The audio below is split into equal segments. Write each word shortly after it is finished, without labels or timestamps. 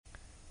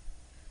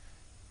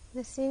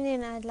This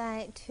evening I'd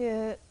like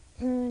to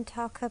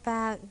talk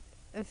about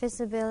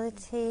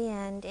visibility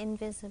and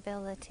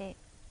invisibility.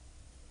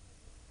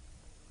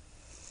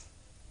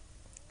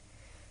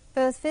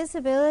 Both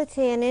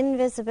visibility and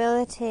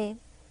invisibility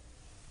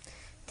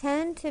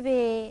tend to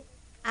be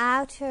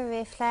outer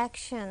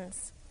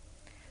reflections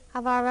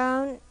of our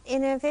own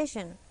inner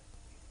vision.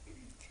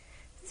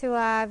 Through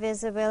our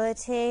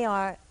visibility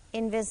or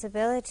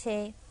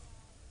invisibility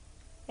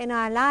in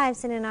our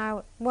lives and in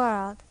our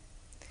world,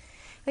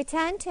 we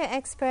tend to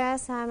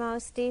express our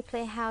most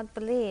deeply held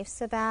beliefs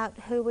about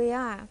who we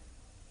are.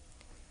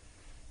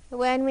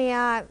 When we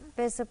are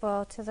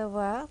visible to the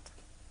world,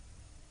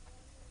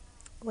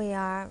 we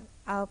are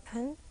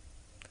open,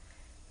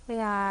 we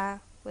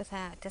are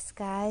without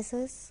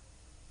disguises,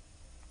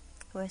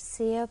 we're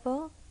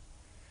seeable,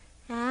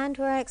 and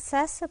we're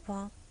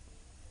accessible.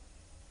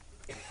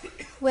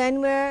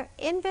 When we're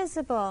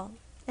invisible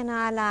in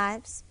our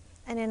lives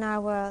and in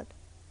our world,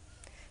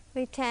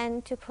 we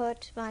tend to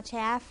put much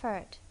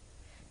effort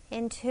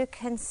into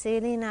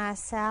concealing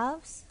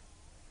ourselves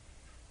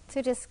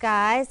through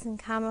disguise and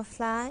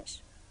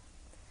camouflage,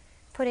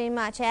 putting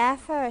much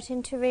effort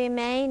into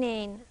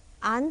remaining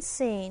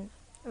unseen,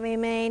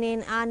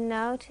 remaining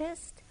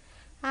unnoticed,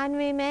 and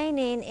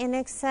remaining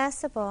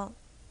inaccessible.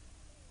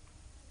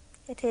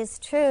 It is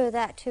true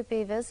that to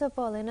be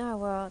visible in our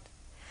world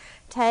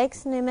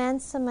takes an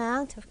immense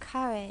amount of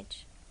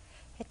courage.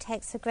 It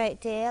takes a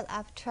great deal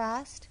of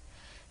trust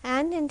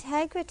and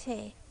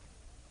integrity.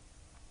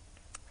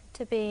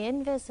 To be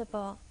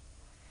invisible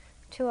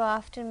too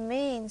often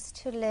means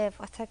to live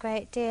with a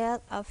great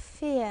deal of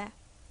fear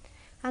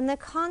and the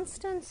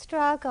constant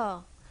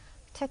struggle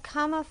to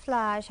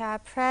camouflage our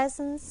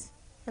presence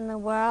in the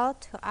world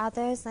to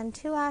others and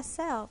to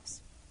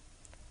ourselves.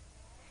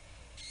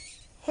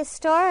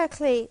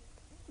 Historically,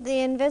 the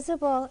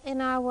invisible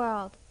in our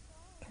world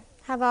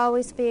have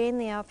always been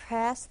the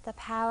oppressed, the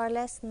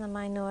powerless, and the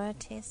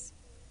minorities,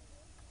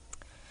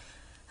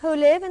 who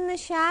live in the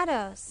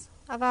shadows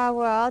of our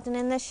world and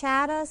in the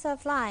shadows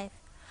of life,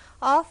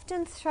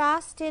 often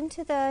thrust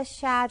into those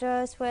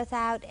shadows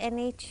without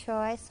any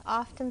choice,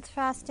 often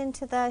thrust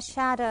into those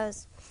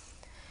shadows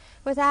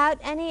without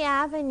any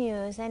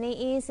avenues, any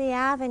easy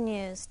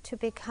avenues to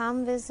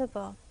become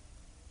visible.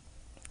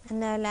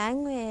 And their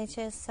language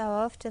is so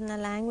often the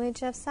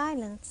language of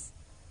silence,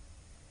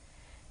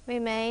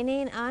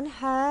 remaining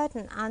unheard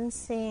and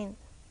unseen.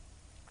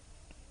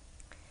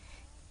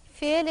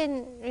 Feel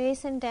in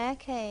recent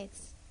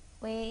decades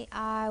we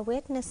are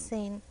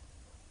witnessing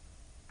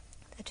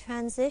the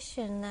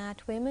transition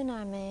that women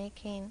are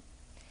making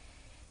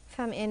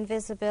from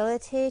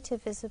invisibility to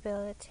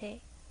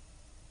visibility.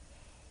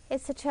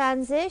 It's a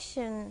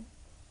transition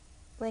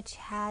which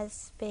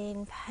has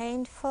been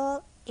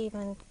painful,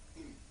 even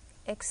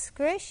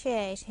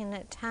excruciating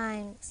at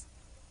times.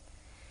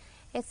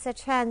 It's a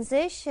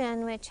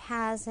transition which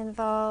has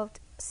involved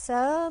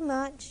so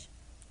much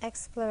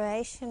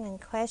exploration and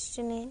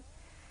questioning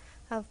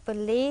of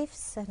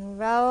beliefs and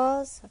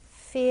roles, of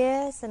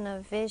fears and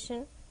of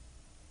vision.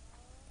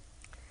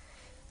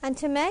 And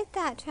to make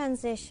that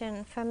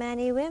transition for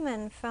many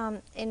women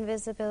from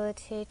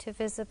invisibility to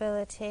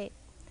visibility,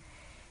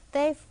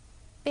 they've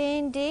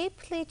been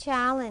deeply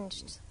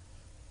challenged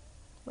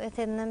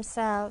within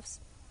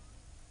themselves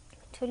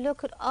to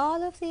look at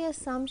all of the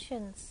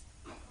assumptions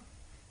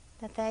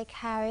that they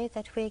carry,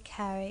 that we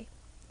carry,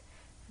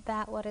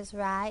 about what is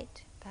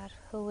right, about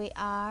who we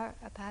are,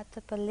 about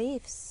the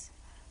beliefs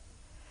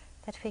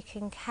that we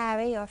can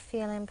carry or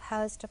feel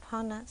imposed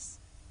upon us.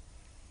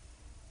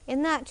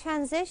 In that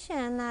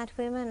transition that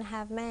women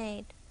have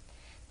made,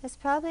 there's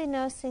probably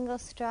no single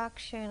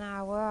structure in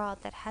our world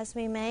that has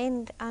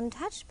remained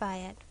untouched by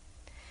it.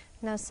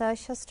 No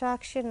social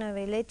structure, no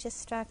religious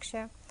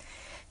structure,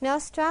 no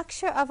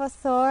structure of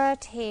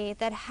authority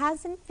that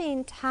hasn't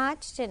been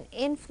touched and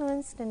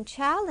influenced and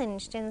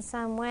challenged in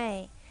some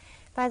way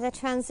by the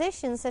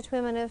transitions that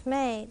women have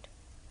made.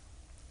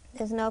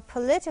 There's no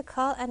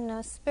political and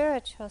no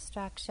spiritual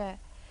structure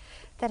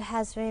that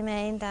has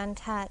remained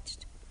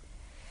untouched.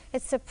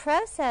 It's a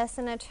process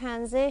and a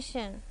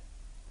transition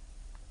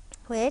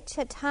which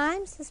at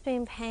times has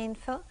been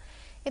painful.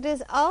 It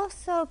has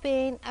also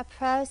been a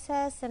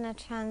process and a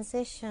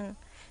transition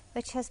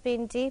which has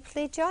been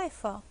deeply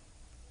joyful,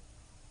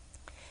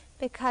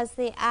 because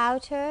the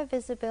outer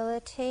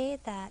visibility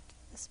that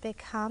has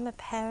become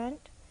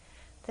apparent,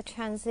 the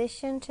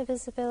transition to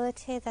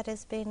visibility that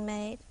has been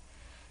made,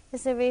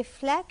 is a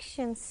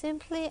reflection,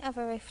 simply of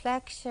a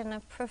reflection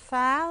of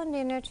profound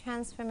inner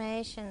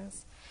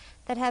transformations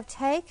that have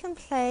taken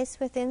place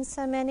within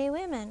so many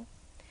women,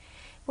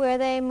 where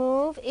they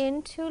move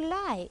into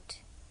light,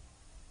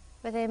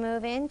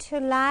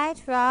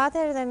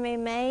 rather than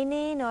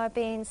remaining or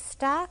being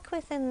stuck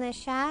within the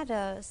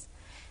shadows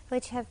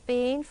which have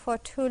been for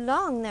too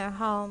long their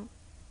home.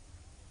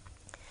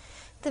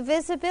 The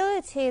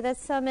visibility that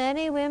so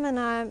many women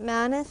are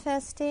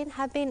manifesting,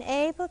 have been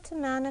able to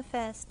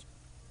manifest,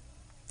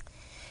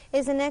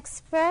 is an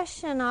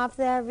expression of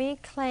their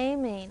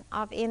reclaiming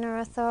of inner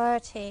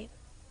authority.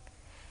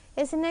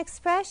 is an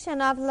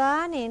expression of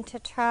learning to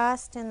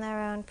trust in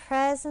their own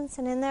presence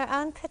and in their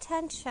own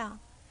potential.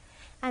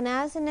 And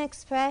as an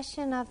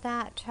expression of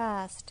that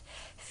trust,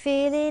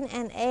 feeling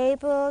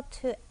enabled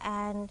to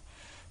and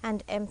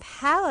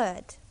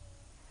empowered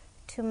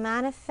to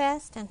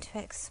manifest and to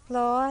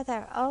explore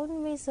their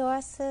own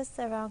resources,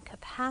 their own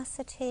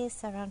capacities,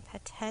 their own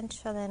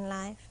potential in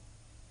life.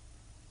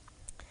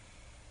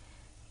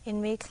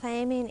 In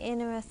reclaiming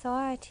inner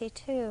authority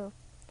too,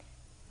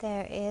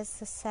 there is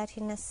the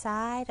setting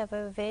aside of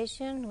a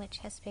vision which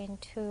has been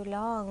too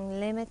long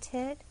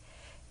limited,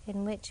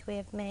 in which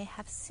we may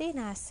have seen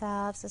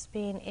ourselves as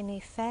being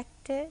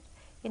ineffective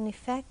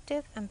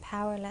and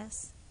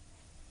powerless.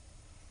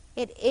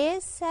 It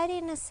is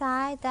setting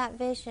aside that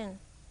vision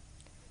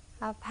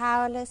of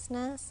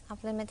powerlessness,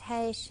 of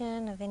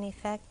limitation, of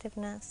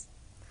ineffectiveness,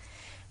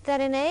 that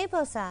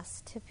enables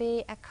us to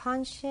be a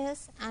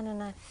conscious and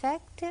an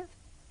effective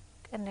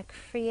and a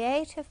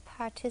creative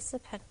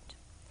participant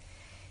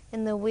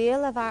in the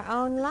wheel of our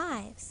own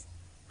lives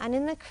and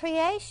in the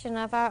creation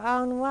of our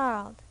own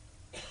world.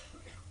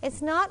 It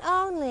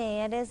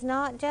is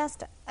not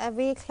just a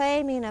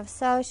reclaiming of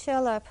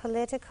social or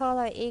political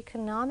or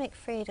economic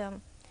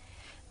freedom.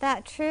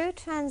 That true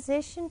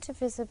transition to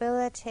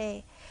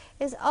visibility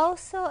is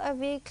also a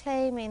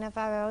reclaiming of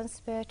our own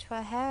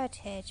spiritual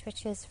heritage,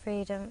 which is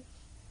freedom.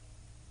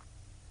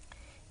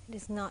 It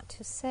is not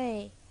to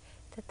say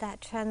that that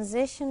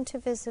transition to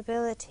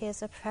visibility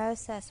is a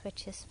process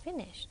which is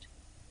finished,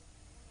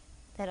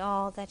 that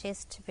all that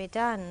is to be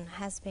done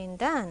has been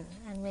done,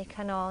 and we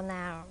can all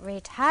now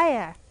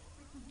retire.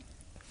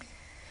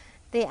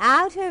 The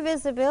outer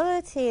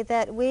visibility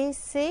that we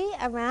see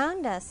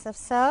around us of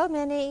so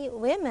many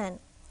women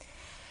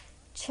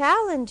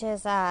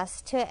challenges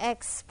us to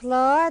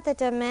explore the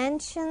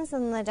dimensions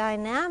and the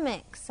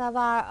dynamics of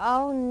our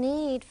own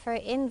need for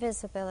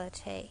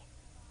invisibility.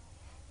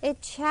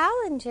 It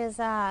challenges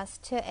us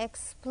to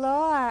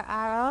explore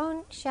our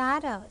own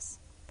shadows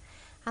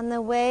and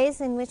the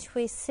ways in which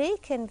we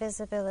seek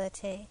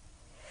invisibility,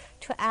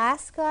 to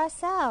ask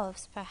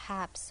ourselves,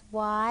 perhaps,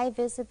 why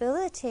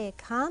visibility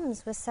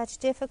comes with such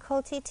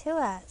difficulty to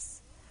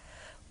us,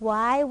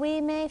 why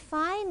we may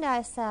find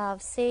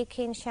ourselves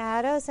seeking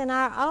shadows in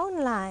our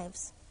own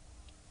lives,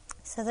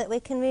 so that we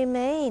can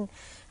remain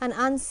an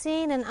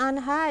unseen and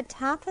unheard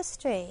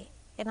tapestry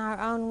in our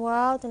own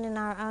world and in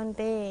our own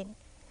being.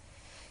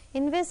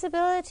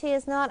 Invisibility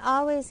is not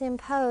always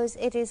imposed.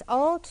 It is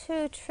all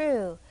too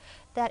true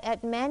that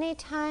at many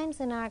times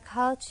in our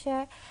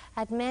culture,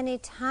 at many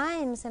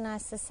times in our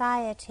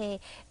society,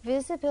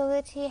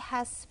 visibility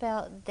has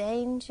spelt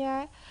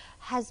danger,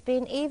 has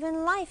been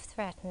even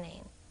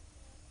life-threatening,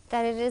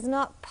 that it is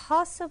not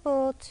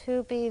possible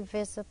to be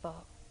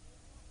visible.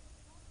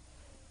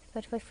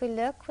 But if we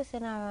look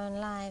within our own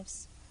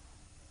lives,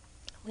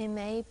 we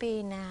may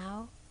be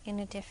now in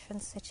a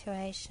different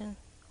situation.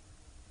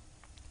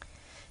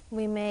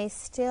 We may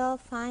still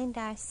find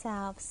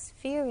ourselves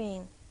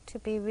fearing to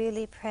be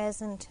really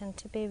present and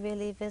to be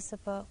really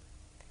visible.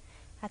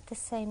 At the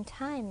same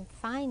time,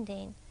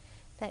 finding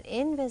that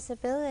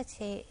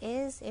invisibility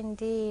is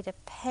indeed a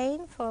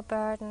painful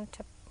burden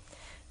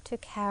to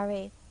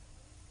carry.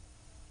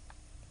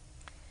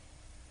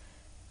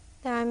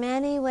 There are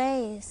many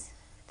ways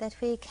that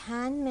we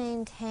can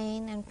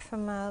maintain and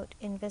promote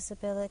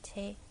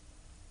invisibility.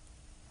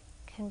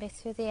 It can be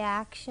through the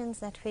actions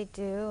that we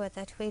do or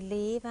that we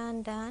leave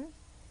undone,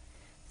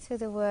 through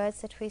the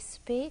words that we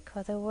speak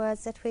or the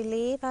words that we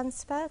leave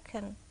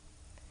unspoken.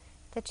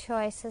 The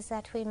choices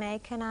that we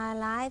make in our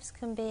lives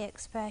can be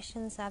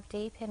expressions of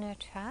deep inner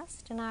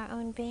trust in our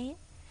own being.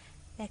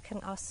 They can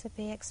also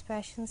be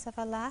expressions of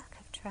a lack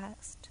of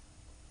trust.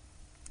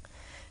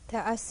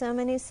 There are so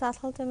many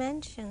subtle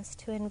dimensions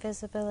to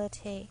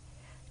invisibility,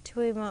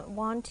 to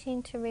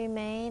wanting to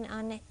remain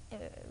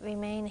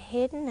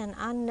hidden and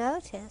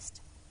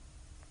unnoticed.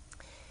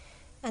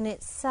 And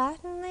it's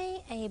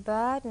certainly a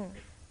burden,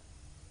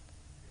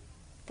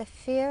 the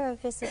fear of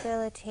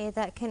visibility,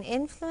 that can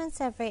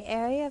influence every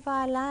area of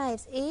our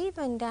lives,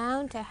 even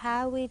down to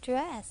how we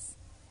dress,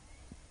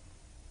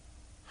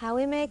 how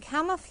we may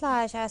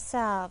camouflage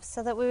ourselves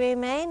so that we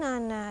remain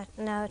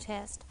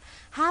unnoticed,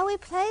 how we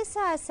place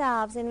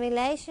ourselves in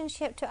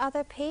relationship to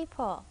other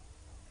people,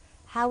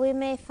 how we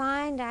may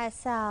find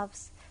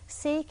ourselves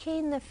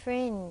seeking the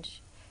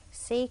fringe,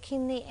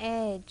 seeking the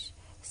edge,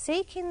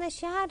 seeking the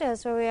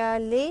shadows where we are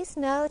least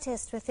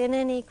noticed within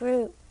any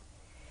group.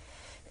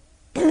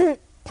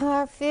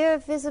 Our fear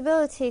of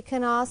visibility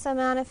can also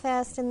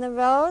manifest in the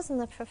roles and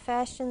the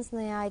professions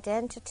and the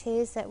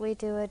identities that we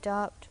do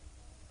adopt.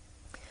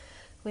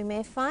 We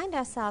may find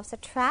ourselves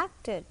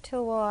attracted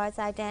towards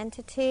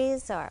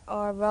identities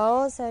or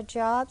roles or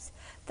jobs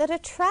that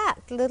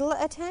attract little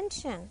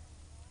attention.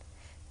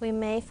 We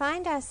may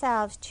find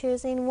ourselves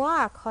choosing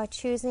work or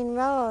choosing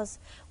roles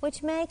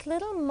which make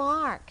little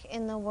mark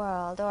in the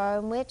world, or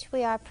in which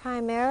we are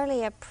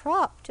primarily a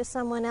prop to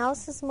someone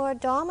else's more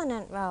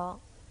dominant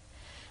role.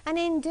 And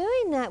in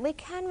doing that, we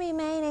can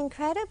remain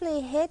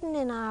incredibly hidden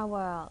in our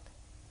world.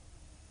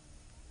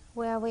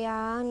 where we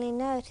are only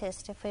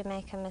noticed if we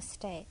make a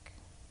mistake.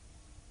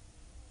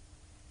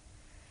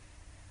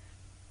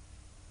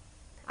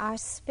 Our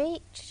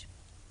speech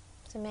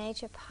is a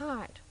major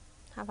part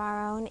of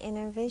our own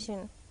inner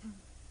vision.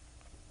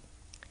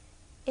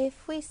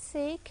 If we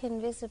seek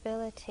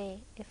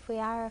invisibility, if we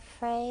are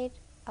afraid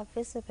of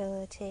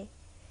visibility,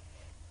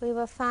 we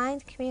will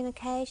find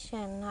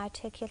communication,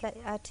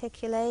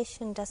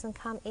 articulation doesn't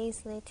come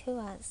easily to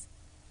us.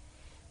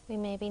 We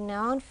may be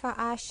known for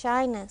our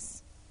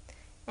shyness,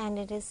 and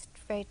it is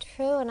very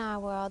true in our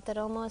world that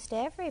almost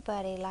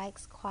everybody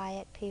likes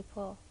quiet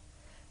people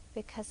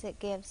because it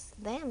gives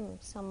them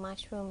so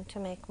much room to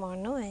make more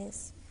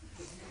noise.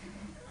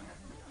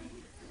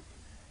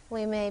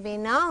 We may be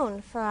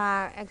known for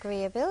our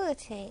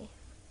agreeability,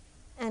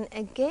 and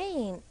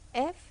again,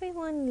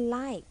 everyone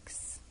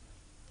likes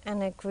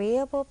an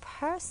agreeable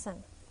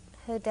person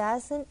who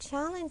doesn't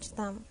challenge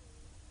them.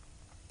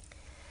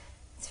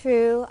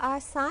 Through our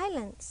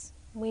silence,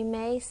 we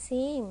may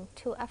seem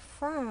to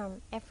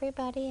affirm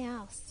everybody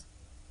else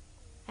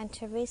and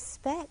to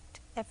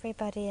respect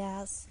everybody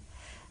else,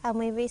 and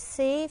we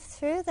receive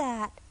through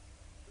that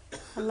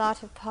a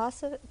lot of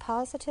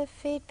positive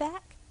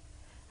feedback.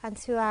 And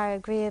through our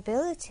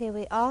agreeability,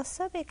 we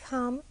also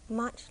become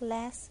much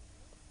less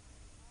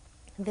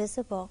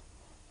visible.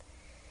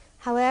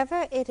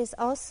 However, it is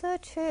also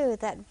true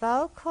that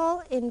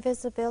vocal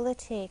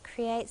invisibility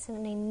creates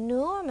an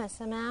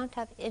enormous amount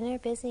of inner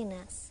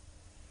busyness.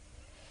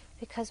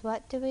 Because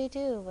what do we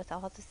do with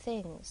all the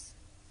things,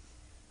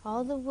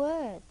 all the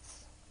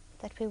words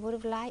that we would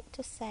have liked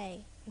to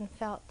say and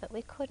felt that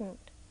we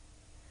couldn't?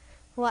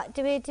 What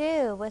do we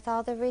do with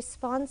all the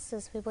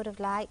responses we would have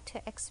liked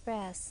to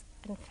express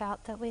and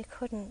felt that we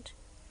couldn't?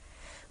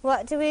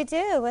 What do we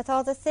do with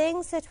all the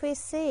things that we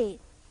see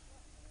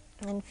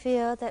and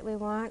feel that we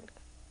weren't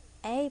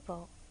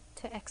able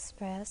to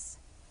express?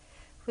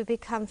 We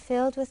become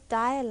filled with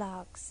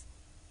dialogues,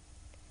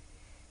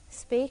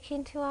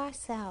 speaking to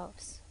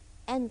ourselves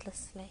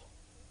endlessly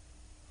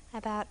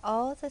about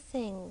all the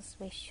things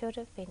we should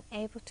have been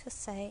able to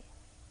say.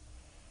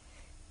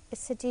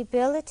 It's a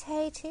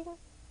debilitating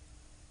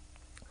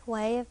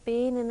way of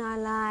being in our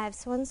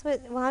lives,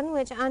 one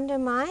which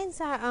undermines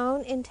our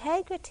own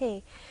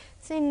integrity.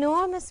 It's an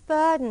enormous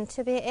burden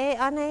to be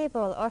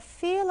unable or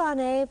feel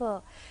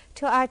unable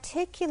to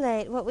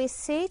articulate what we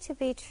see to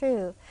be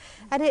true,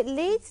 and it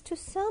leads to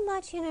so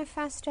much inner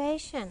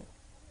frustration,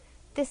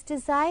 this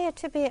desire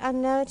to be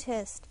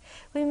unnoticed.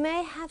 We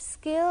may have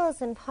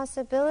skills and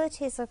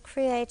possibilities of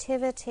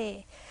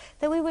creativity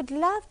that we would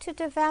love to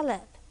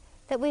develop,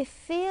 that we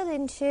feel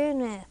in tune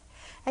with,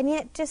 and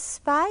yet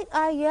despite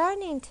our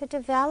yearning to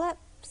develop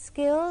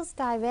skills,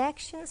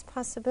 directions,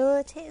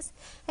 possibilities,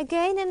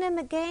 again and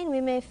again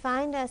we may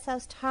find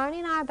ourselves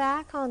turning our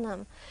back on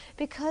them,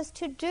 because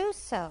to do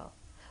so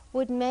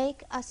would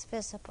make us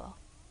visible.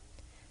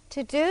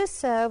 To do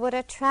so would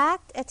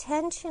attract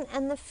attention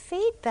and the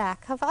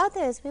feedback of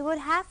others. We would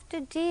have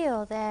to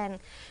deal then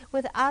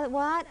with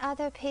what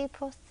other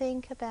people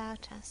think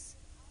about us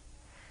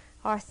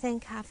or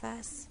think of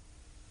us.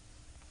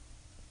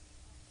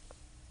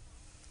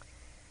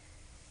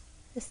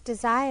 This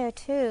desire,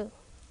 too,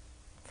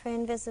 for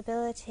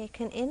invisibility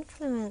can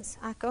influence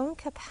our own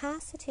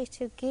capacity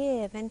to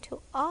give and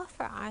to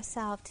offer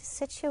ourselves to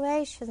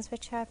situations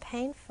which are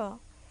painful.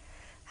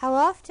 How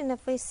often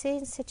have we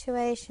seen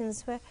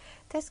situations where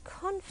there's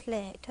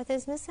conflict, or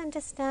there's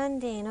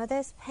misunderstanding, or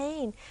there's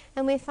pain,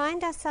 and we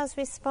find ourselves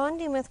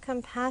responding with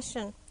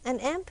compassion and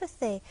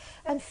empathy,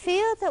 and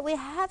feel that we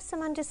have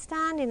some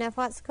understanding of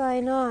what's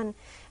going on,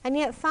 and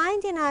yet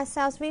finding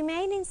ourselves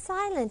remaining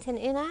silent and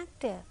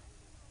inactive.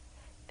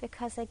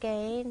 Because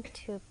again,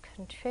 to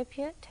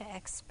contribute, to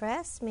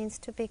express, means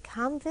to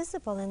become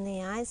visible in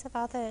the eyes of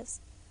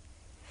others.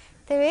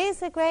 There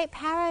is a great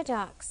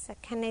paradox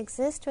that can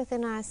exist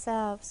within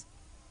ourselves.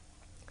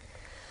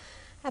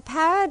 A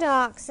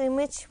paradox in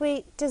which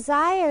we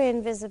desire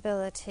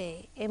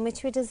invisibility, in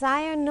which we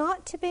desire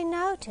not to be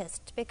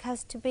noticed,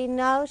 because to be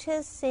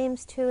noticed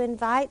seems to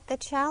invite the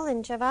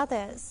challenge of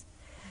others,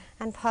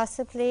 and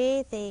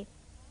possibly the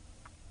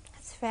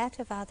threat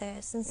of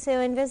others. And so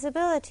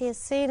invisibility is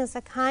seen as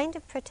a kind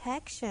of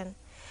protection,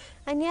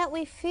 and yet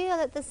we feel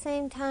at the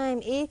same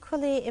time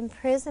equally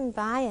imprisoned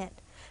by it,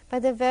 by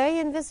the very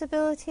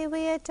invisibility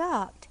we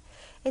adopt.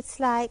 It's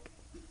like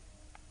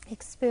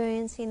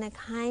experiencing a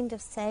kind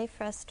of safe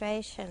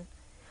frustration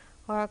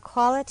or a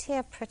quality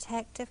of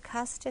protective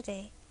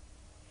custody.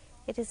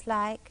 It is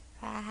like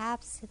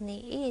perhaps in the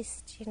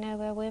East,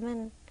 where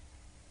women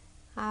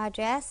are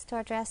dressed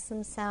or dress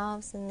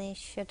themselves in these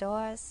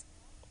chadors,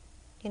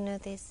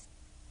 these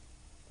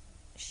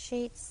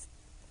sheets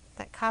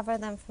that cover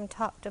them from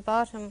top to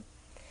bottom.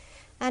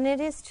 And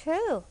it is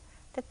true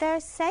that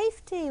there's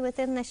safety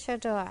within the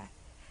chador.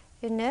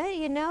 And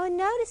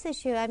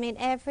notices you. I mean,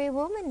 every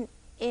woman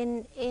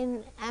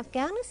in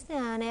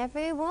Afghanistan,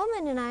 every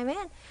woman in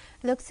Iran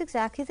looks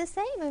exactly the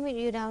same. I mean,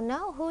 you don't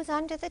know who's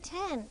under the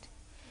tent.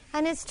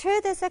 And it's true,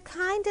 there's a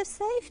kind of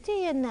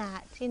safety in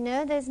that.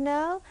 There's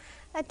no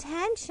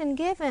attention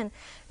given.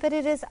 But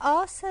it is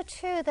also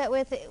true that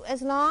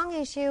as long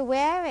as you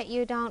wear it,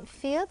 you don't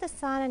feel the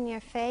sun on your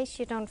face,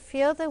 you don't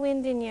feel the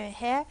wind in your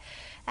hair,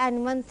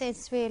 and when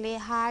it's really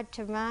hard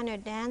to run or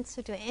dance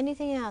or do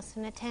anything else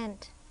in a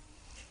tent.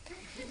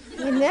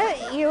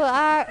 You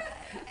are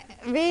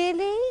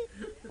really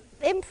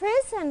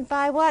imprisoned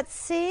by what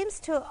seems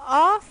to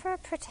offer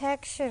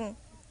protection.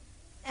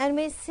 And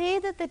we see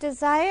that the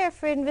desire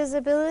for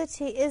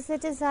invisibility is the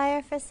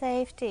desire for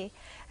safety.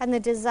 And the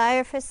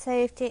desire for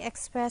safety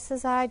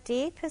expresses our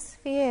deepest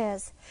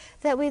fears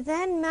that we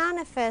then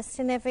manifest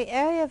in every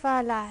area of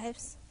our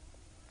lives.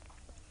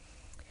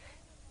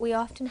 We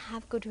often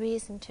have good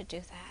reason to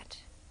do that.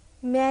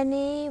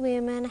 Many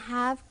women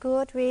have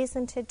good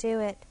reason to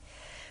do it.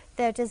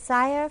 Their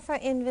desire for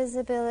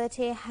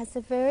invisibility has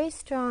a very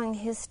strong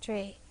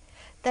history.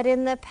 That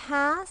in the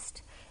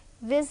past,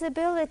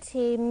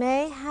 visibility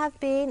may have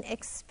been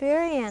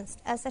experienced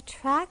as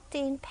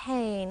attracting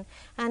pain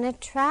and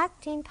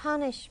attracting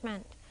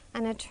punishment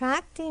and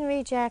attracting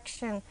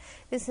rejection.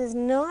 This is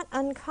not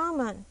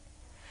uncommon.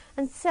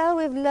 And so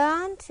we've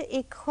learned to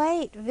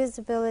equate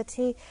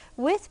visibility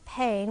with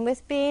pain,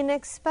 with being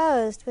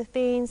exposed, with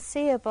being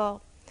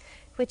seeable,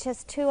 which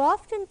has too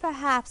often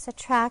perhaps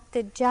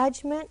attracted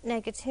judgment,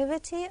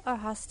 negativity, or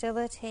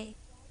hostility.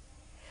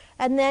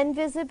 And then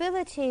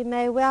visibility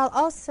may well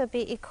also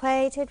be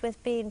equated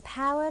with being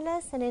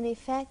powerless and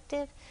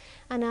ineffective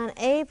and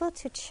unable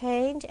to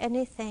change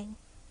anything,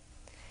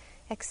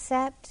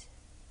 except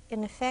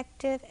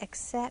ineffective,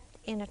 except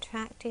in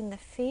attracting the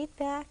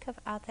feedback of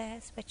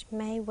others, which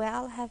may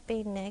well have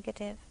been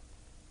negative,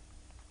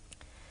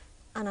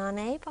 and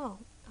unable,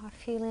 or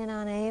feeling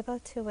unable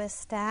to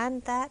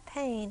withstand that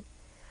pain,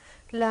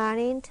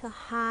 learning to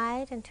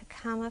hide and to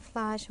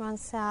camouflage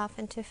oneself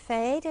and to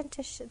fade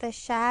into the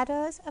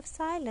shadows of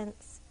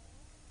silence.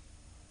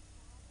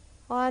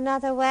 Or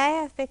another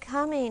way of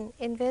becoming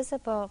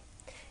invisible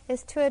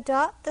is to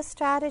adopt the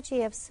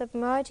strategy of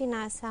submerging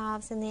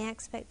ourselves in the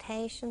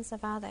expectations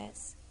of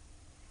others,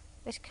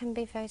 which can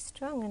be very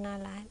strong in our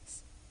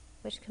lives,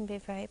 which can be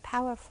very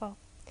powerful.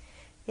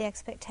 The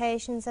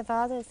expectations of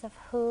others of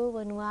who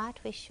and what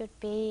we should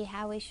be,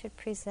 how we should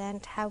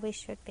present, how we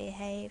should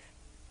behave.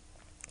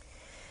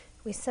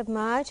 We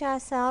submerge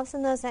ourselves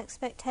in those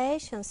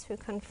expectations through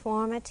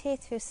conformity,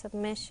 through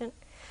submission.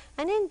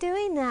 And in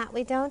doing that,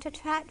 we don't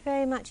attract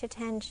very much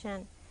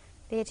attention.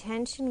 The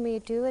attention we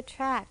do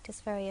attract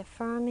is very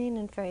affirming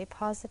and very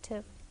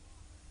positive.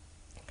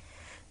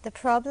 The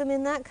problem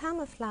in that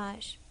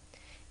camouflage,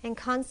 in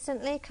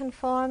constantly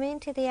conforming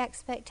to the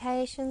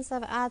expectations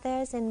of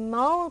others, in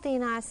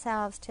molding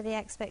ourselves to the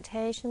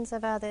expectations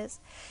of others,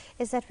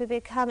 is that we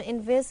become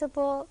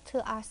invisible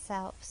to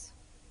ourselves.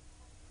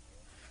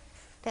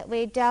 That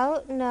we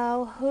don't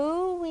know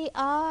who we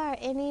are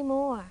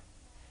anymore,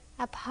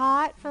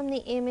 apart from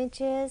the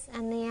images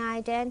and the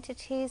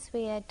identities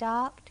we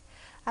adopt,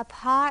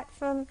 apart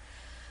from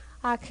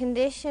our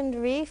conditioned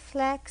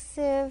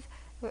reflexive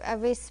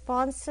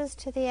responses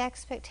to the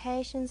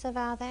expectations of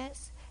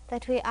others,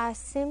 that we are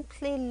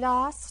simply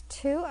lost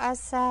to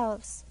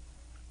ourselves.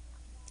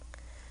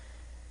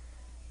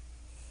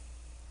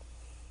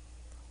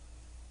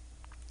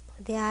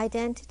 The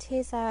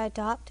identities are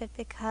adopted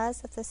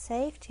because of the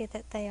safety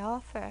that they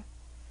offer.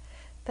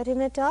 But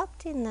in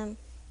adopting them,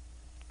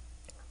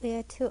 we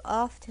are too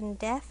often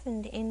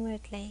deafened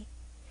inwardly,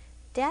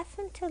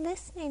 deafened to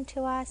listening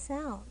to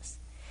ourselves,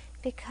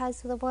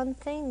 because the one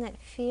thing that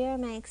fear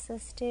makes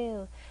us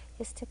do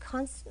is to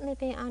constantly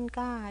be on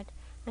guard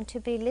and to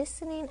be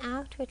listening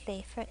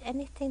outwardly for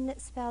anything that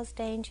spells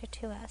danger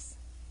to us.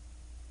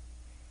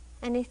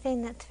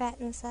 Anything that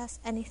threatens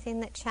us, anything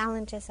that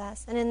challenges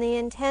us. And in the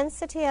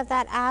intensity of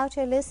that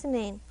outer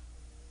listening,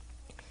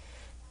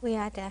 we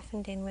are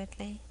deafened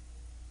inwardly.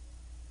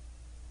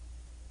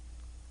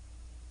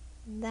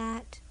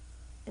 That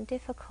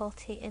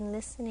difficulty in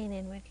listening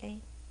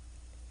inwardly,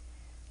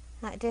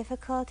 that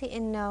difficulty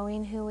in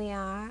knowing who we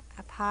are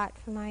apart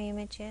from our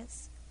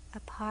images,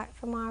 apart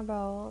from our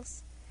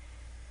roles,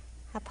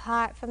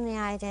 apart from the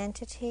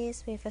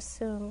identities we've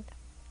assumed,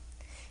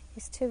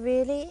 is to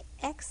really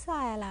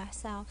exile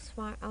ourselves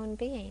from our own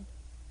being.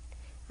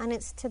 And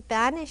it's to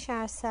banish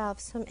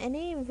ourselves from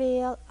any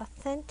real,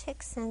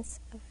 authentic sense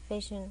of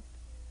vision.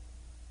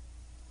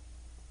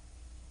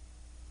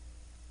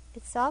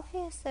 It's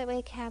obvious that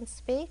we can't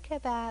speak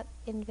about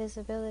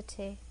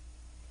invisibility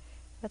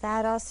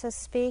without also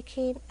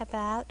speaking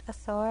about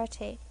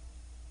authority.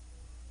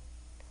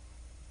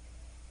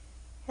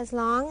 As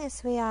long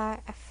as we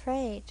are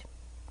afraid,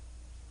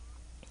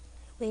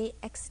 we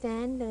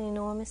extend an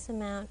enormous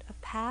amount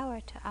of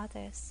power to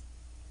others.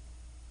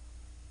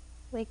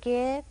 We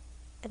give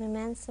an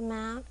immense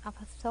amount of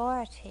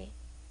authority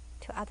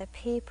to other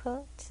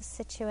people, to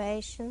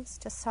situations,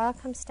 to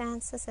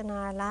circumstances in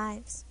our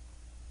lives.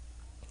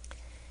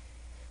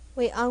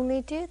 We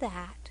only do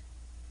that,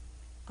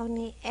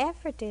 only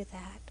ever do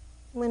that,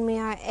 when we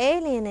are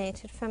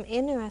alienated from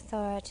inner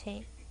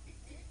authority.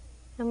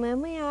 And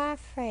when we are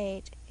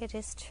afraid, it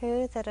is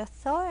true that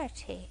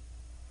authority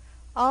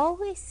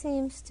always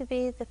seems to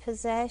be the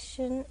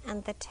possession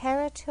and the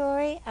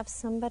territory of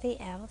somebody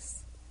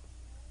else.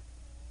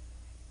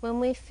 When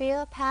we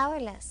feel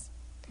powerless,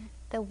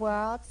 the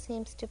world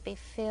seems to be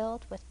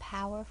filled with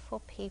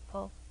powerful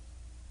people.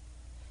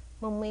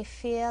 When we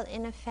feel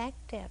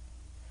ineffective,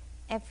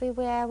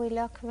 everywhere we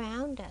look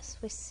around us,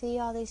 we see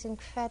all these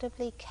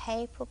incredibly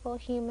capable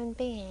human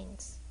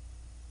beings.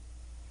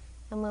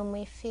 And when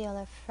we feel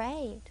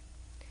afraid,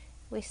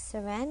 we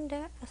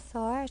surrender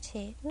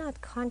authority, not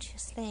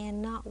consciously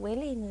and not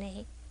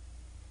willingly,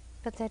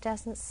 but there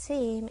doesn't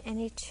seem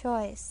any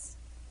choice.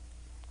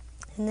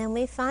 And then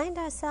we find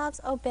ourselves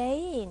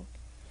obeying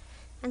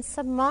and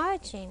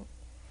submerging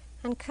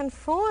and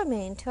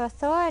conforming to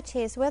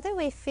authorities, whether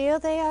we feel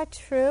they are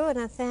true and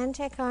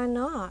authentic or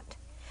not.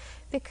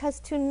 Because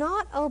to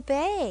not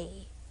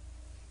obey,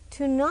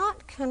 to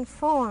not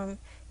conform,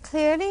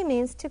 clearly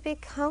means to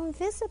become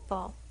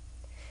visible.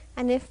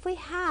 And if we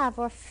have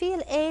or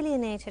feel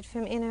alienated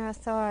from inner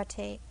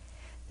authority,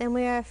 then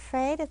we are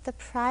afraid of the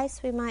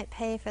price we might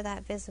pay for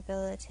that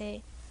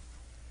visibility.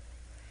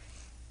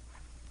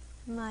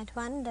 You might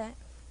wonder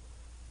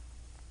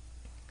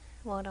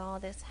what all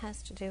this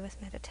has to do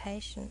with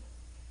meditation.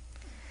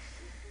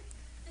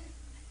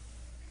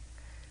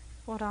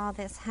 What all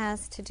this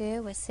has to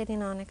do with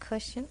sitting on a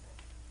cushion,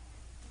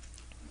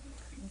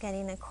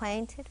 getting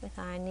acquainted with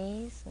our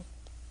knees and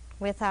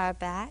with our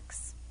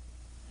backs.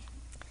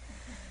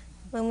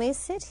 When we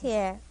sit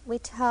here, we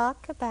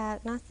talk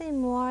about nothing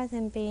more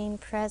than being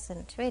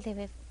present.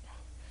 Really,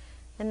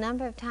 the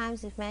number of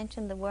times we've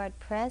mentioned the word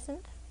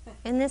present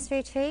in this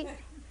retreat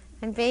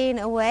and being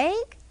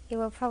awake, you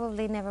will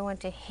probably never want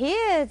to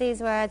hear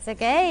these words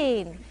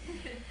again.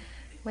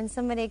 When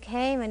somebody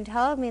came and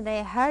told me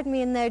they heard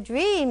me in their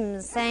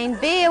dreams saying,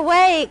 "Be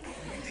awake,"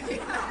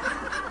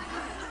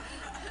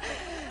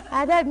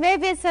 I thought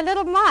maybe it's a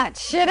little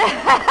much. Maybe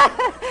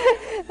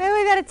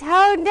we got to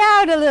tone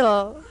down a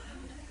little.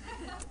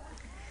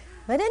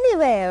 But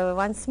anyway,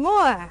 once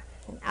more,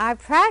 our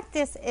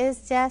practice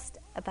is just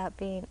about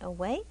being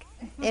awake.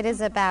 It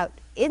is about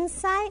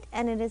insight,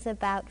 and it is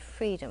about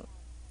freedom.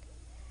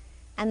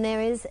 And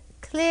there is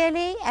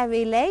clearly a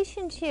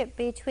relationship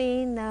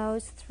between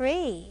those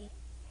three.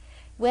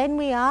 When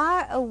we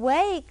are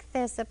awake,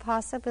 there's a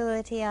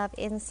possibility of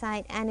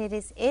insight, and it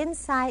is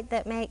insight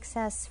that makes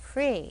us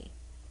free.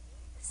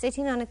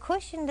 Sitting on a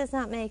cushion does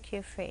not make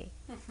you free.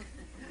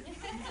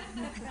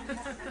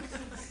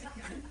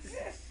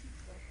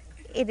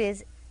 It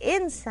is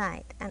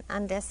insight and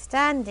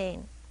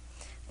understanding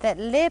that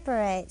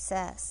liberates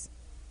us.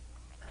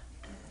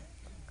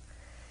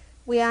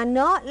 We are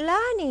not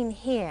learning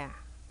here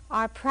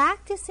or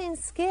practicing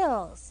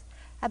skills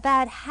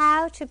about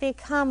how to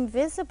become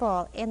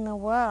visible in the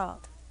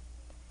world.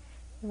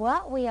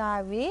 What we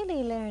are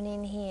really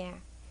learning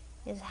here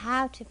is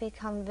how to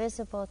become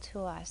visible to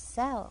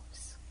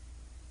ourselves.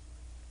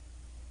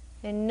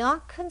 We're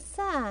not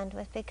concerned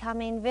with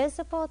becoming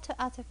visible to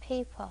other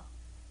people.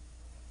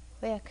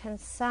 We are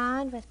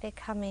concerned with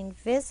becoming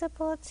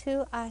visible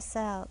to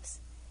ourselves.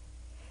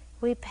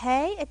 We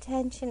pay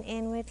attention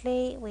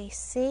inwardly, we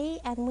see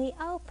and we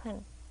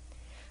open.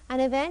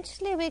 And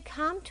eventually we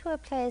come to a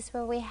place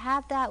where we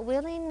have that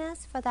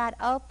willingness for that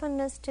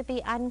openness to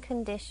be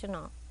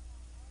unconditional.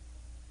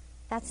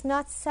 That's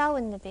not so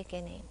in the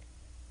beginning.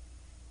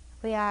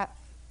 We have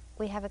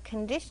a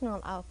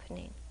conditional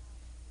opening.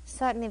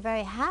 Certainly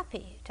very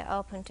happy to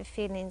open to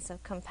feelings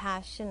of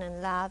compassion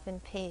and love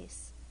and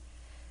peace.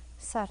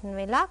 Certain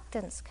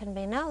reluctance can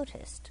be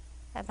noticed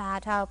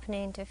about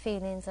opening to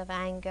feelings of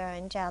anger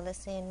and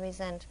jealousy and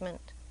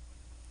resentment.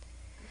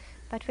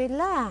 But we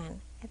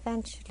learn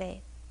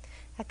eventually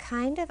a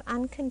kind of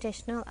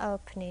unconditional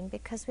opening,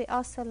 because we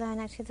also learn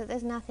actually that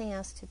there's nothing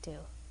else to do.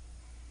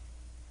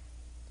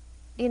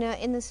 You know,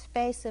 in the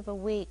space of a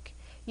week,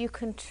 you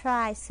can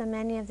try so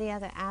many of the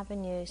other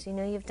avenues. You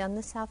know, you've done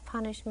the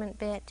self-punishment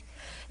bit.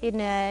 You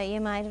know, you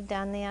might have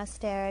done the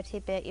austerity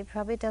bit. You've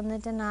probably done the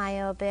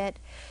denial bit.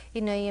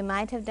 You know, you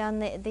might have done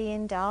the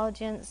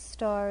indulgence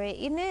story.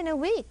 You know, in a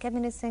week, I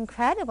mean, it's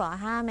incredible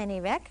how many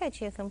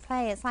records you can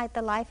play. It's like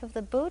the life of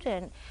the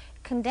Buddha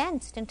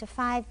condensed into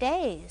 5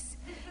 days.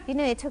 You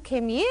know, it took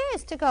him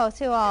years to go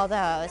through all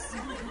those.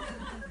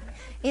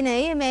 You know,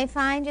 you may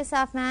find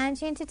yourself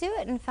managing to do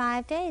it in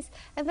 5 days.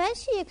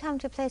 Eventually you come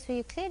to a place where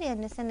you clearly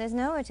understand there's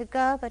nowhere to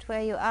go, but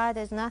where you are,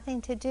 there's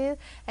nothing to do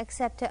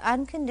except to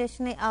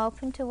unconditionally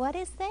open to what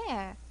is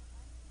there.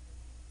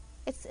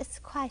 It's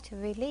quite a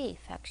relief,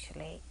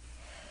 actually.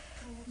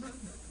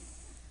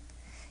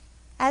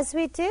 As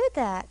we do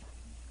that,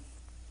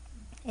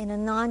 in a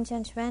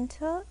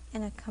non-judgmental,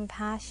 in a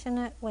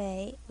compassionate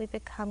way, we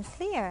become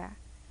clearer.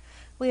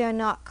 We are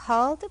not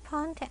called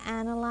upon to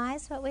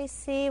analyze what we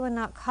see. We're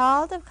not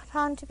called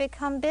upon to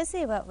become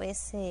busy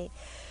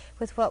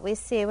with what we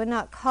see. We're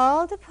not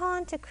called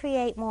upon to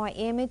create more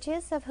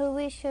images of who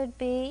we should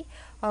be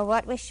or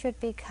what we should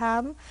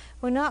become.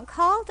 We're not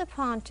called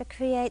upon to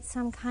create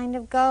some kind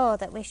of goal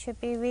that we should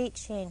be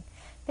reaching,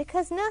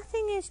 because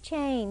nothing is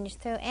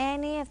changed through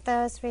any of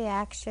those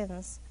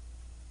reactions.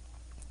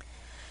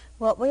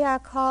 What we are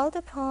called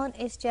upon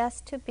is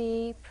just to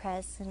be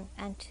present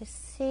and to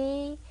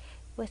see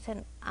with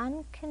an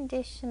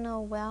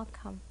unconditional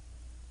welcome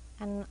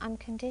and an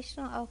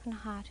unconditional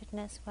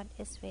open-heartedness what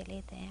is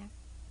really there.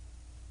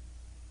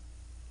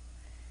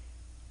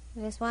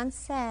 It is once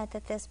said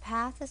that this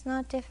path is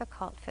not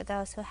difficult for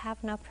those who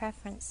have no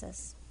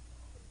preferences.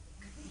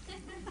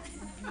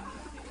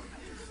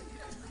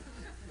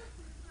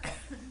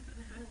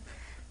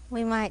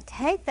 We might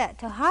take that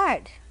to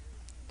heart.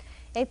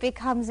 It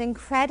becomes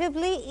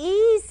incredibly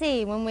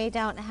easy when we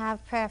don't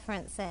have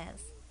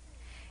preferences.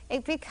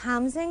 It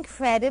becomes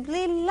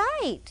incredibly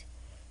light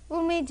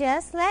when we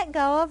just let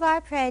go of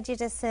our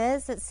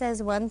prejudices that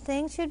says one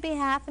thing should be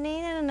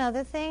happening and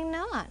another thing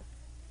not.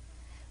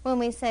 When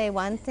we say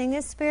one thing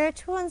is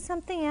spiritual and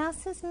something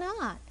else is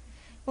not.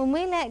 When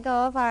we let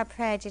go of our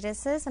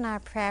prejudices and our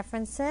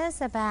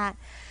preferences about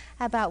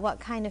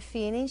what kind of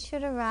feelings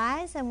should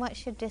arise and what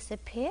should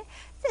disappear,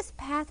 this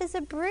path is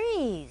a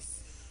breeze.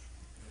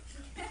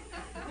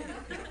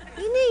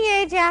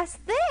 You're just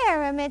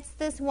there amidst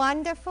this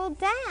wonderful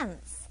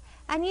dance,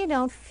 and you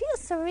don't feel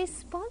so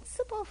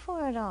responsible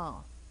for it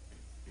all.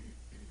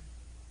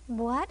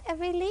 What a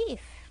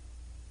relief.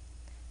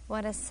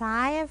 What a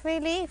sigh of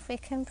relief we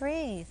can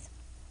breathe.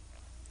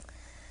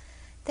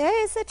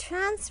 There is a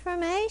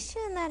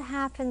transformation that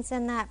happens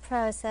in that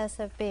process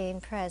of being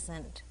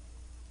present.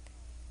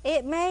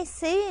 It may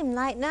seem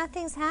like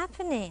nothing's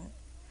happening.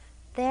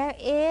 There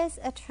is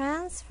a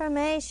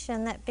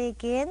transformation that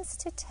begins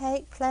to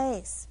take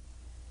place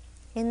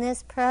in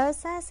this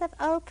process of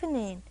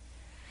opening.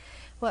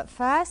 What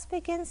first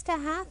begins to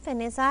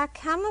happen is our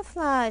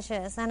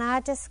camouflages and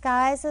our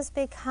disguises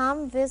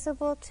become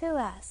visible to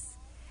us.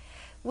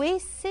 We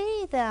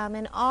see them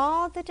in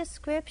all the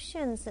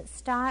descriptions that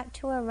start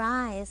to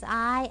arise.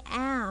 I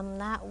am,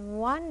 that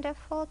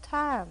wonderful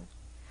term.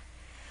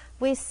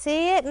 We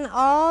see it in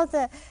all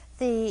the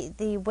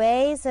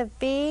ways of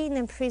being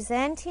and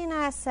presenting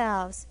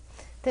ourselves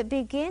that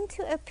begin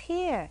to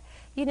appear.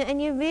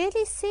 And you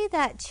really see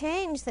that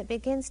change that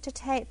begins to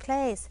take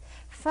place.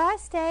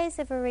 First days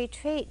of a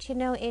retreat,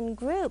 in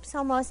groups,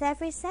 almost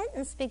every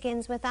sentence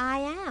begins with I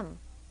am.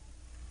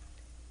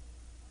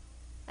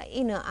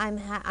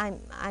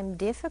 I'm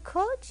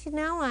difficult,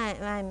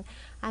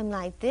 I'm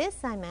like this,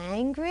 I'm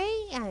angry,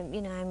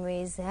 I'm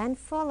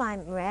resentful,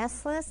 I'm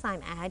restless,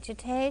 I'm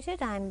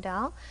agitated, I'm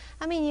dull.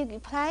 You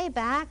play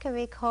back a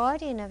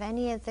recording of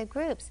any of the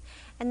groups,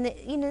 and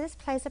this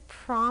plays a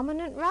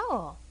prominent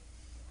role.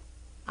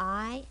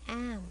 I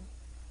am.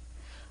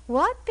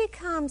 What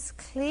becomes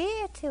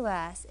clear to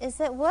us is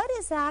that what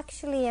is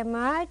actually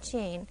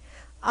emerging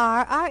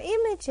are our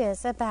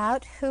images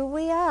about who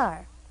we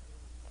are.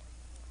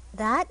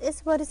 That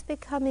is what is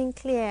becoming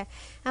clear.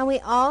 And we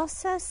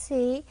also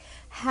see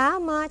how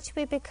much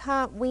we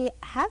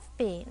have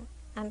been,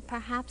 and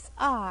perhaps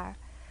are,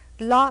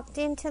 locked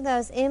into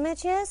those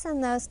images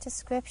and those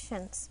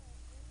descriptions.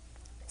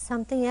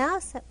 Something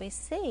else that we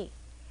see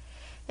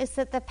is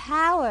that the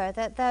power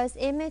that those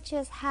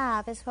images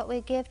have is what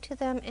we give to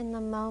them in the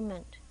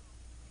moment.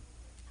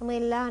 And we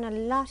learn a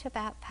lot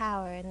about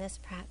power in this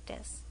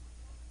practice,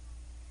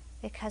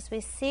 because we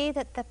see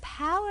that the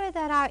power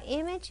that our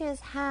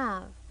images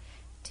have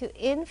to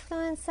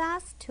influence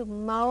us, to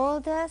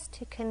mold us,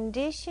 to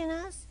condition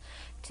us,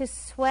 to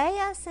sway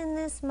us in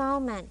this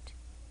moment,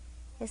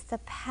 is the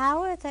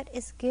power that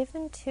is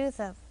given to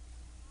them.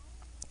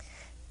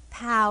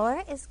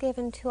 Power is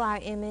given to our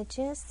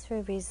images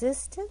through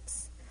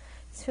resistance,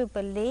 through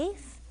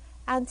belief,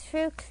 and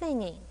through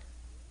clinging,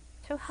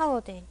 through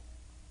holding.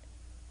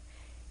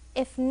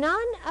 If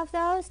none of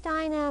those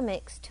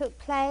dynamics took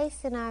place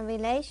in our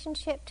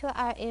relationship to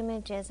our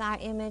images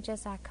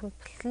are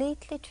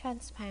completely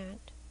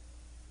transparent.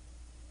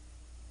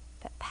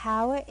 But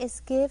power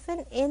is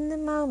given in the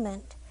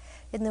moment,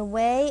 in the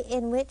way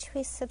in which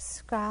we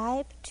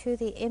subscribe to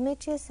the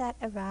images that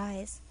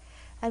arise.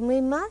 And we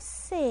must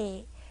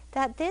see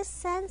that this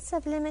sense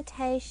of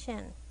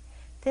limitation,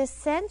 this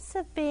sense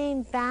of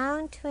being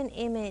bound to an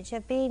image,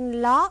 of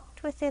being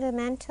locked within a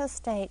mental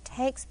state,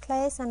 takes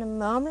place on a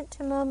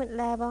moment-to-moment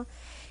level.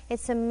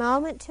 It's a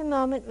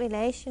moment-to-moment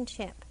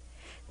relationship.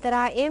 That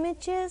our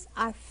images,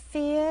 our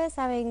fears,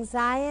 our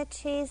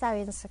anxieties, our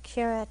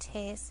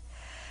insecurities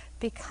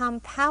become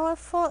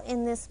powerful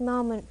in this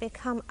moment,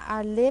 become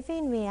our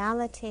living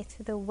reality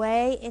through the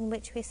way in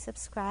which we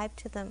subscribe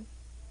to them.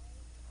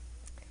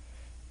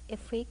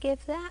 If we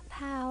give that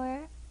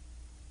power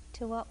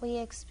to what we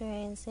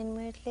experience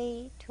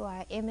inwardly, to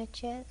our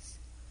images,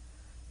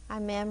 our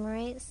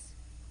memories,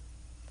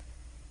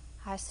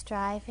 our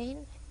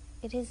striving,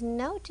 it is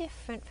no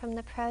different from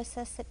the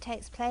process that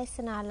takes place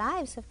in our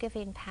lives of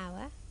giving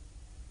power.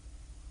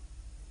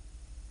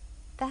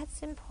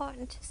 That's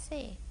important to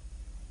see.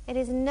 It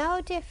is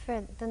no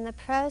different than the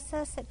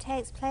process that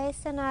takes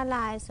place in our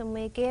lives when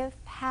we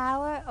give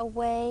power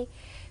away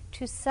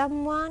to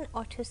someone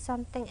or to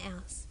something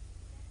else,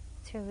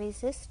 through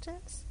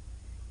resistance,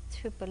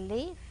 through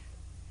belief,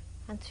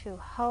 and through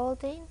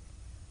holding,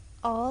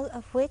 all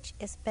of which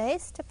is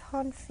based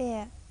upon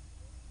fear.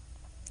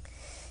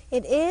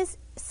 It is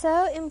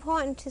so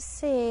important to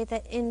see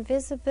that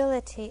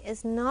invisibility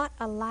is not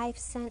a life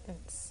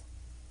sentence.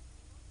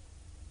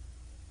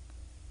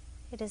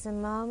 It is a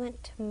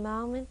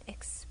moment-to-moment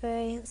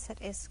experience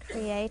that is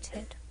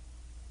created.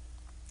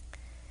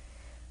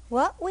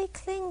 What we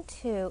cling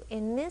to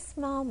in this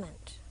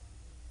moment,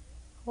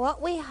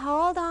 what we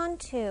hold on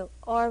to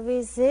or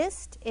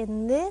resist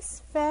in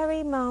this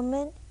very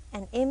moment,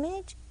 an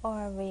image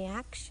or a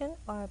reaction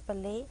or a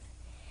belief,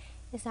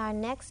 is our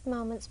next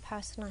moment's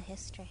personal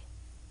history.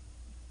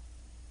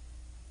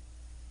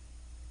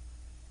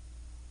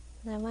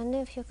 And I wonder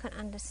if you can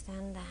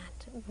understand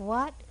that.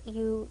 What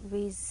you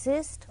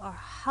resist or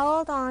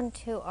hold on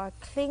to or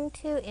cling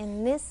to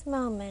in this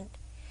moment,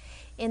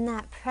 in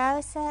that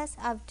process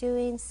of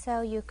doing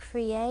so, you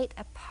create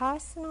a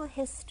personal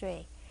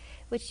history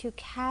which you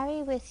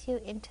carry with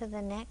you into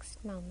the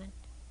next moment.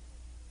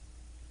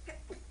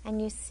 And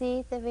you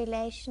see the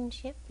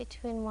relationship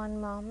between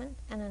one moment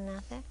and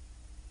another.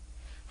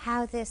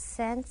 How this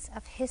sense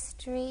of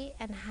history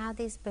and how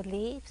these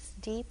beliefs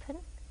deepen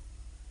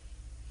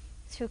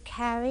through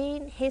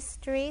carrying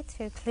history,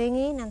 through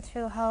clinging and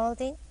through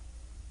holding.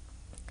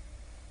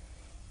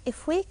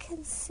 If we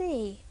can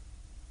see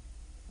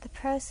the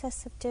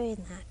process of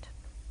doing that,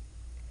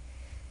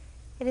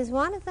 it is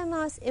one of the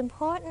most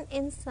important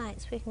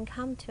insights we can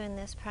come to in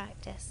this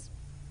practice.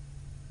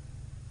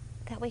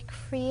 That we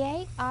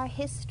create our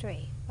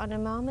history on a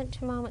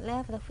moment-to-moment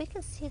level. If we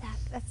can see that,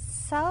 that's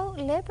so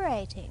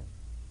liberating.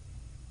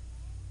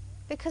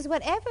 Because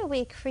whatever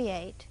we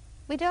create,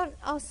 we don't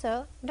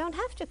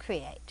have to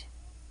create.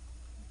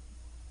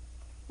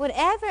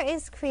 Whatever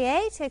is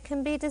created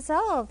can be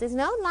dissolved. There's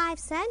no life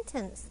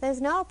sentence.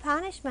 There's no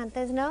punishment.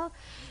 There's no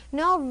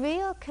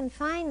real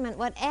confinement.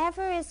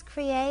 Whatever is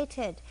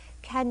created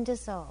can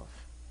dissolve.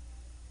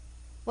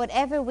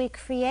 Whatever we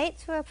create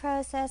through a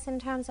process in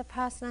terms of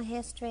personal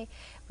history,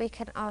 we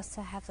can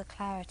also have the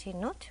clarity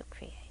not to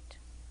create.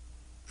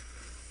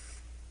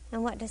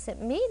 And what does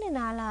it mean in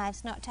our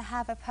lives not to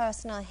have a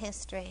personal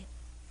history?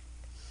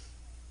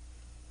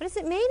 What does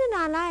it mean in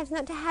our lives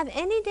not to have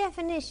any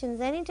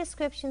definitions, any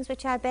descriptions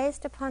which are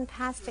based upon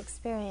past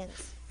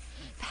experience?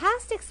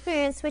 Past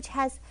experience which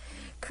has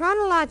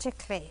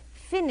chronologically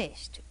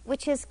finished,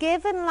 which has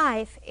given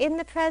life in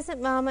the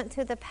present moment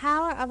through the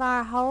power of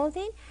our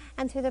holding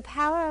and through the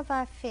power of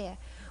our fear.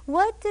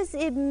 What does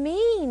it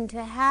mean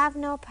to have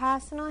no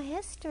personal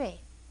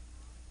history?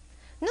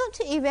 Not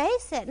to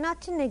erase it,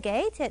 not to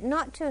negate it,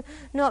 not to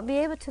not be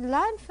able to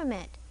learn from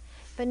it,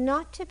 but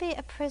not to be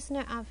a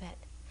prisoner of it.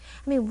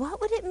 I mean, what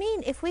would it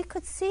mean if we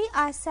could see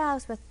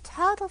ourselves with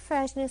total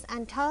freshness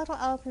and total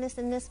openness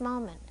in this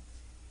moment?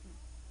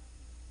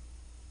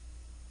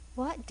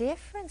 What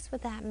difference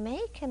would that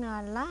make in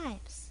our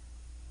lives?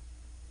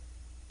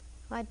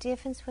 What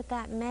difference would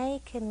that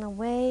make in the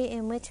way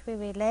in which we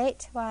relate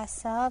to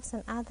ourselves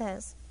and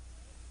others?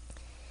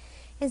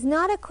 It's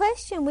not a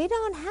question. We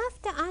don't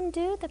have to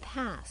undo the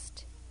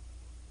past.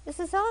 This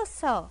is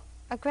also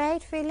a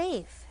great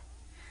relief.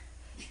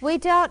 We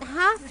don't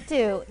have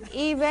to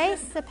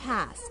erase the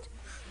past.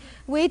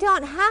 We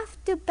don't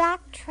have to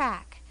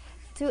backtrack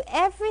through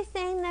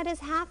everything that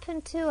has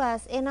happened to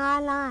us in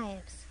our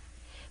lives.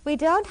 We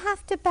don't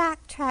have to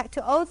backtrack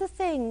to all the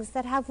things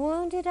that have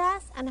wounded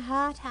us and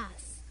hurt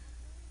us.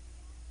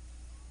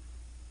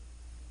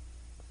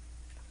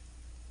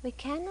 We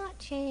cannot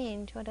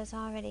change what is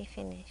already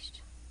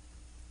finished.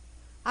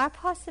 Our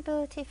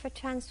possibility for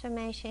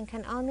transformation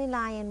can only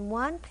lie in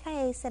one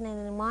place and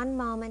in one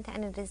moment,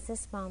 and it is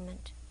this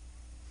moment.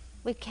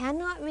 We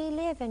cannot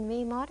relive and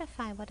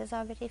remodify what is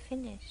already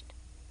finished.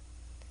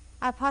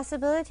 Our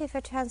possibility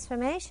for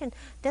transformation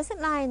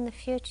doesn't lie in the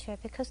future,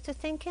 because to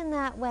think in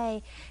that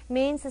way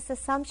means this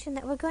assumption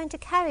that we're going to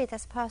carry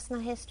this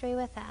personal history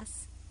with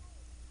us.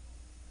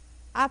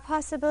 Our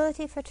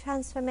possibility for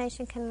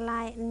transformation can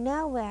lie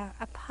nowhere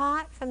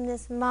apart from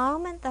this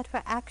moment that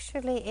we're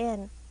actually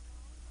in,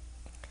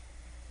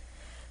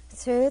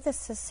 through the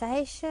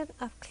cessation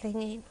of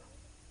clinging.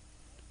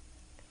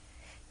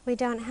 We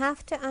don't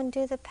have to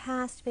undo the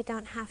past. We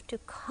don't have to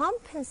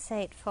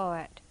compensate for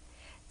it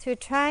through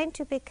trying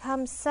to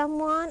become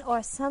someone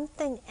or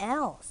something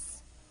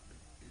else.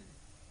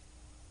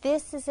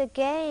 This is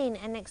again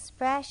an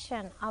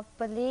expression of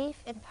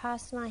belief in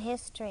personal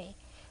history.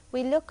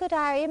 We look at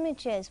our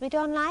images. We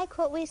don't like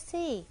what we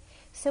see,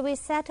 so we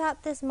set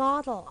up this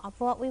model of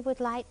what we would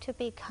like to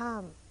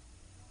become.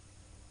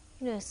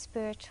 A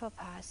spiritual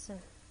person,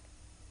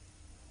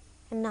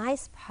 a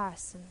nice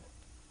person,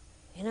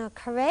 a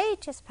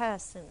courageous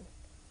person.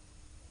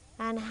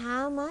 And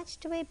how much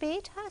do we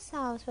beat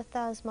ourselves with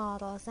those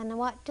models, and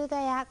what do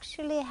they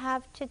actually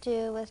have to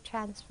do with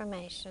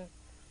transformation?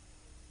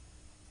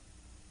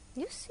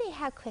 You see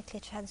how quickly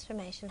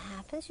transformation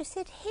happens. You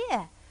see it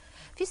here.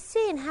 Have you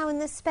seen how in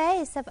the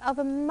space of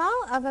a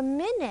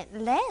minute,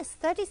 less,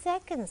 30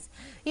 seconds,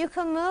 you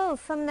can move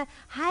from the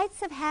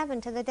heights of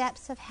heaven to the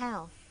depths of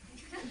hell?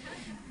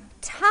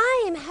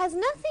 Time has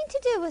nothing to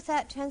do with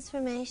that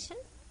transformation.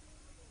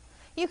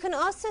 You can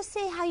also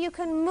see how you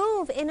can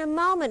move in a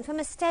moment from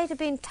a state of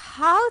being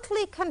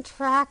totally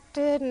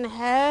contracted and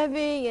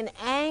heavy and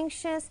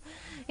anxious.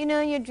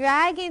 You're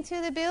dragging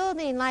through the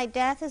building like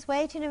death is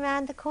waiting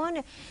around the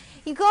corner.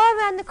 You go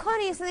around the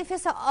corner, you suddenly feel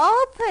so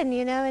open,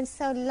 and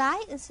so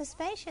light and so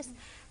spacious.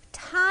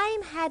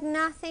 Time had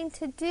nothing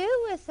to do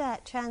with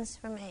that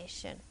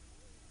transformation.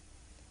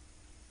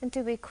 And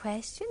do we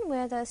question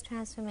where those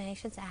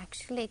transformations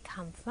actually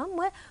come from?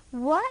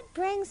 What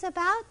brings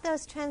about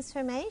those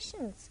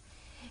transformations?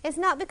 It's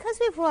not because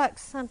we've worked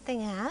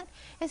something out.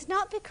 It's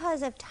not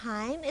because of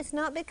time. It's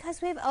not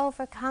because we've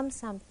overcome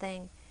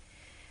something.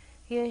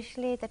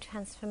 Usually the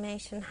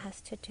transformation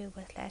has to do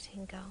with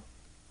letting go,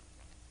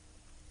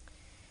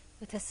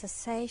 with the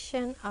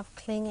cessation of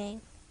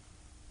clinging.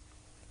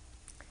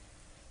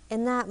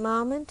 In that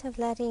moment of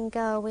letting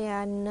go, we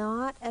are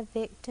not a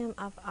victim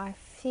of our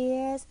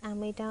fears, and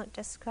we don't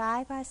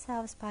describe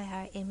ourselves by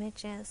our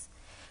images.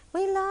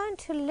 We learn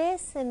to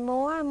listen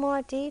more and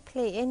more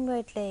deeply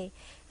inwardly.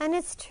 And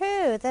it's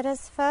true that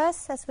as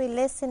we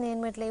listen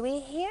inwardly, we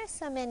hear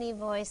so many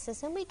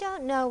voices, and we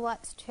don't know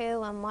what's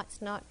true and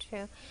what's not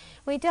true.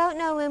 We don't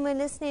know when we're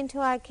listening to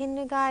our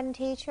kindergarten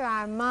teacher,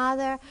 our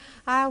mother,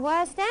 our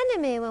worst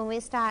enemy when we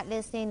start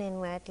listening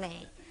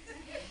inwardly.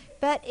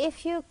 But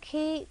if you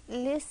keep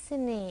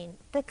listening,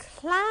 the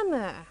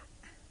clamor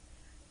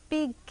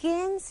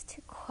begins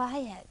to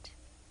quiet.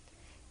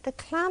 The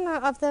clamor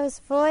of those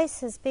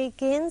voices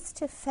begins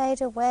to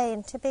fade away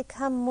and to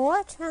become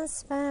more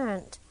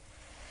transparent.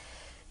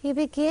 You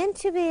begin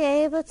to be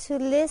able to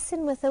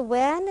listen with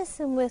awareness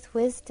and with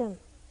wisdom,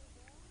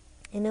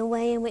 in a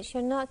way in which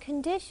you're not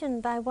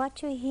conditioned by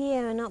what you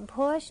hear and not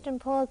pushed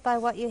and pulled by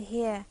what you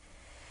hear.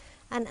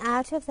 And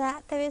out of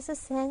that there is a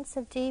sense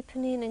of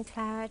deepening and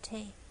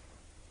clarity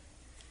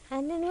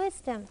and in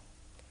wisdom.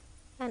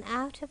 And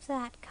out of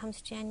that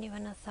comes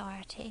genuine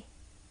authority.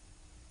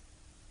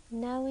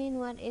 Knowing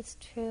what is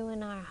true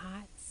in our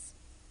hearts.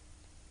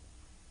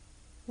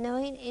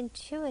 Knowing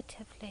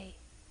intuitively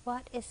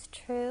what is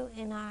true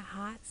in our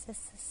hearts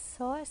is the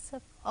source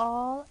of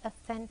all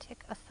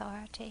authentic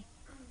authority.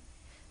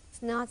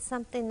 It's not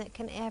something that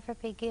can ever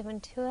be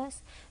given to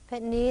us,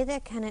 but neither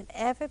can it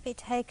ever be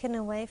taken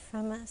away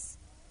from us.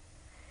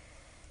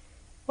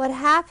 What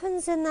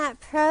happens in that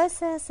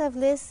process of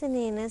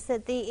listening is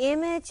that the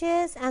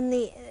images and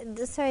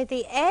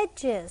the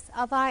edges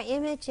of our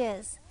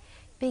images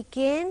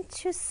begin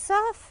to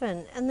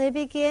soften, and they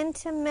begin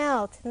to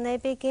melt, and they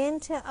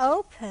begin to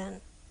open.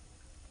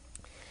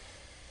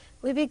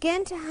 We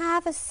begin to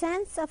have a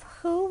sense of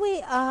who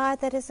we are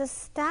that is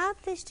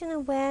established in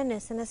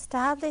awareness and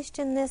established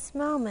in this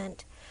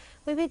moment.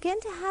 We begin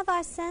to have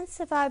our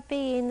sense of our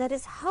being that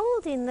is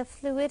holding the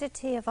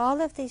fluidity of all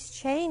of these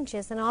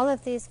changes and all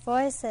of these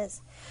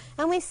voices.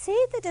 And we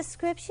see the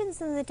descriptions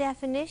and the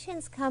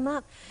definitions come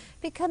up.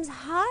 It becomes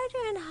harder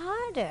and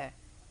harder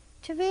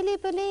to really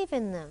believe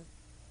in them.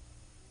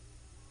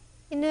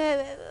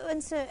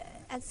 When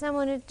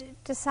someone who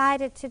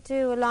decided to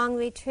do a long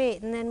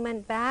retreat and then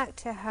went back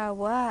to her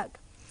work,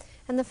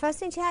 and the first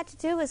thing she had to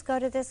do was go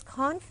to this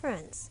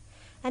conference.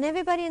 And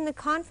everybody in the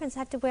conference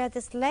had to wear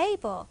this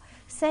label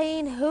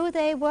saying who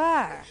they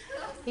were.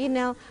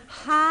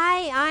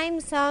 Hi, I'm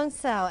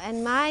so-and-so,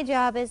 and my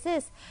job is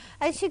this.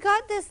 And she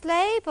got this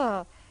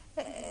label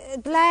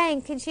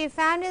blank, and she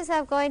found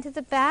herself going to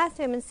the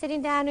bathroom and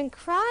sitting down and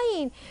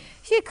crying.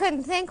 She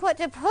couldn't think what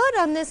to put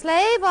on this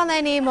label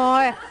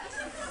anymore.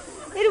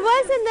 It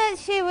wasn't that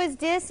she was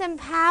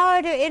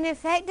disempowered or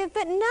ineffective,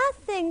 but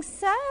nothing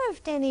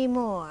served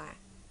anymore.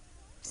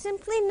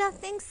 Simply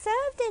nothing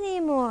served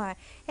anymore.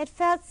 It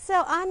felt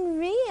so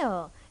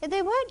unreal.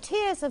 They weren't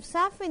tears of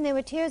suffering, they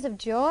were tears of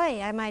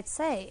joy, I might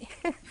say.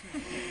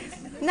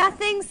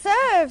 Nothing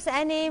serves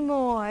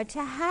anymore.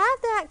 To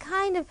have that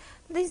kind of,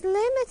 these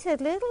limited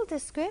little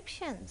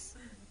descriptions.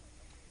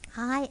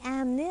 I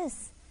am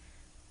this.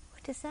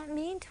 What does that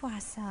mean to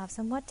ourselves?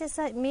 And what does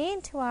that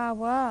mean to our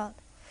world?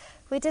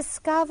 We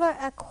discover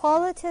a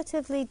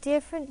qualitatively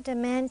different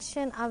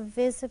dimension of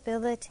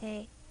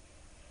visibility.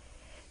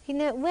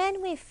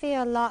 When we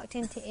feel locked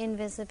into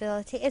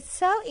invisibility, it's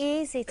so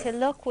easy to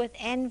look with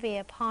envy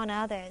upon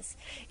others.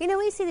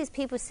 We see these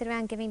people sit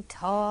around giving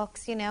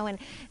talks, and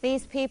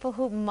these people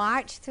who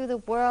march through the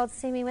world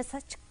seeming with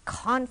such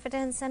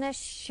confidence and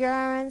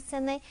assurance,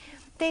 and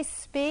they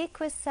speak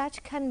with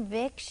such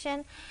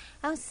conviction.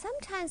 And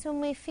sometimes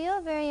when we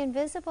feel very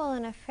invisible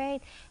and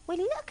afraid, we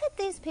look at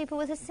these people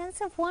with a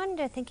sense of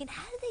wonder, thinking,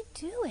 how do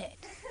they do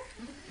it?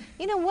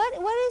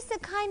 What is the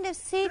kind of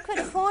secret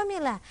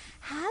formula?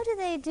 How do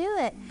they do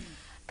it?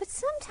 But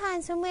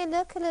sometimes when we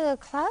look a little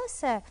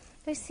closer,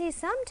 we see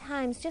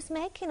sometimes just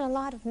making a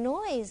lot of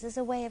noise is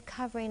a way of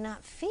covering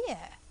up fear.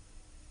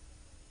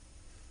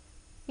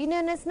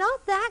 And it's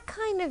not that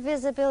kind of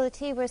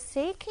visibility we're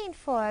seeking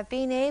for,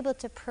 being able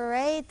to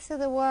parade through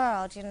the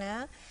world,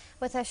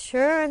 with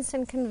assurance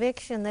and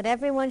conviction that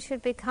everyone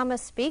should become a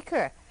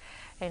speaker.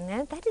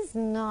 That is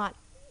not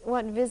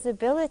what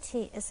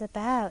visibility is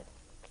about.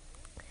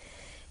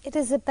 It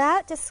is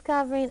about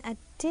discovering a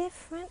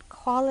different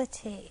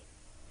quality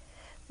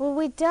where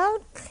we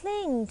don't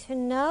cling to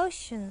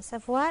notions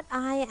of what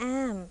I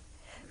am,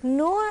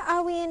 nor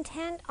are we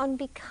intent on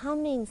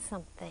becoming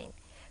something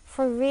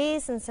for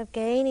reasons of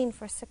gaining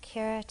for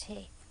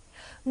security,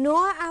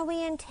 nor are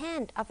we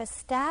intent of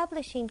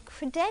establishing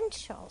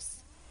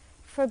credentials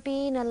for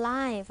being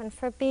alive and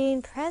for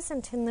being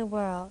present in the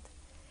world,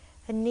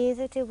 and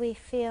neither do we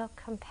feel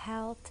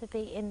compelled to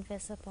be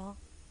invisible.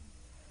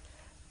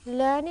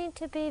 Learning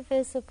to be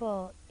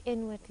visible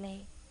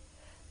inwardly,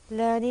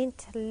 learning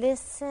to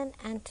listen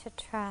and to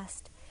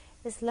trust,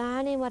 is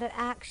learning what it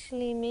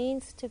actually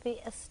means to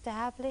be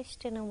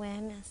established in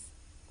awareness.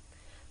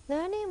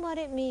 Learning what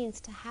it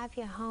means to have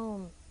your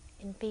home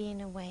in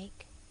being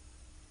awake.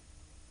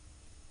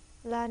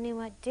 Learning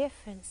what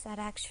difference that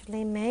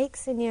actually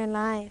makes in your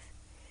life.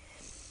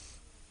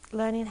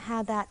 Learning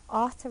how that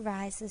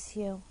authorizes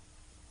you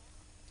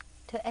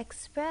to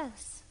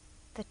express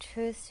the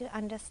truths you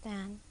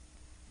understand,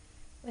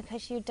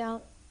 because you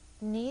don't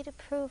need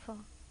approval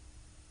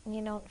and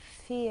you don't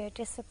fear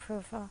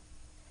disapproval.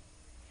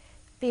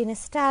 Being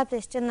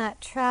established in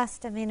that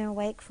trust of inner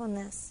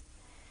wakefulness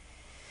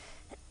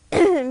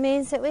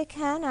means that we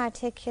can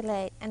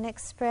articulate and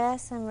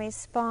express and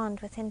respond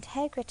with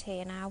integrity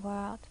in our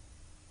world.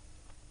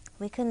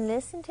 We can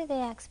listen to the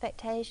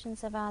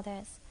expectations of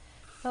others,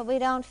 but we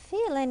don't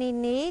feel any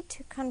need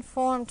to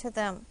conform to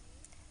them.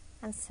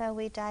 And so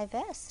we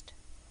divest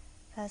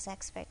those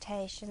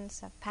expectations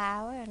of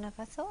power and of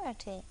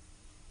authority.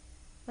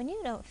 When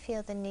you don't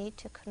feel the need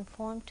to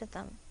conform to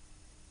them,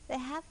 they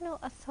have no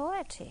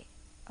authority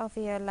over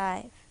your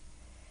life.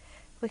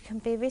 We can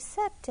be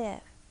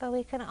receptive, but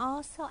we can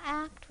also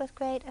act with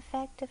great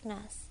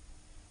effectiveness,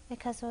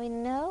 because we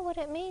know what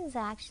it means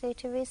actually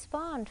to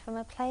respond from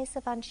a place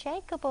of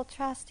unshakable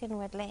trust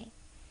inwardly.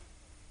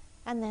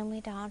 And then we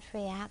don't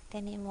react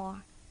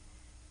anymore.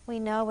 We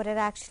know what it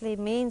actually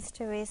means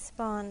to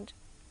respond.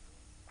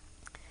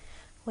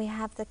 We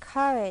have the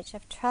courage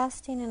of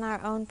trusting in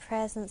our own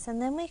presence,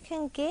 and then we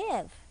can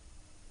give,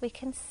 we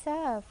can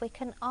serve, we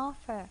can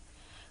offer,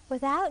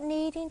 without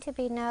needing to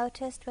be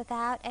noticed,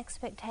 without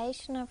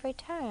expectation of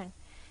return,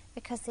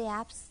 because the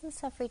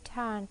absence of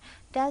return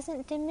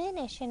doesn't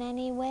diminish in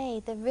any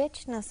way the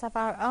richness of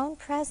our own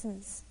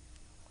presence.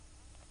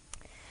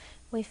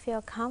 We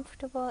feel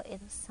comfortable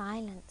in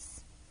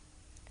silence,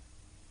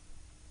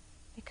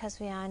 because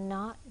we are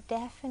not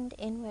deafened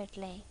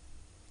inwardly.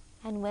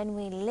 And when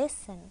we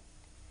listen,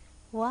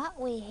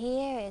 what we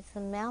hear is the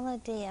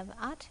melody of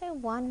utter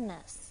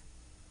oneness.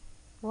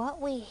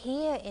 What we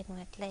hear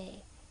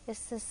inwardly is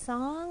the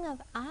song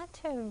of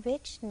utter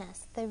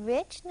richness, the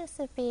richness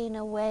of being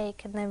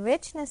awake and the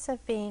richness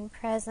of being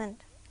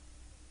present.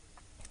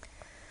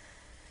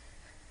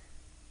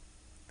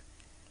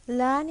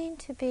 Learning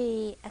to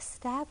be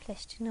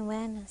established in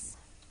awareness.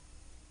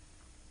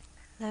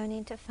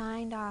 Learning to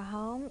find our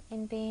home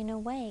in being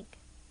awake,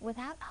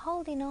 without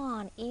holding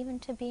on even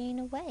to being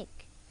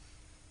awake,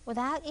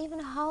 without even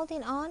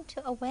holding on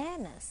to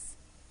awareness,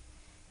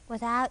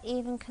 without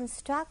even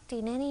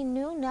constructing any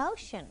new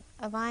notion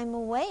of I'm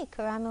awake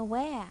or I'm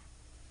aware.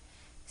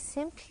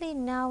 Simply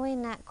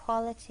knowing that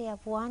quality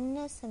of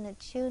oneness and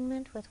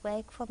attunement with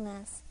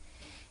wakefulness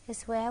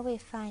is where we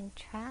find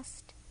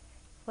trust,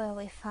 where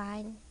we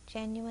find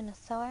genuine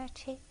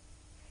authority,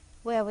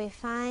 where we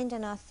find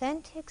an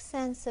authentic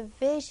sense of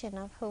vision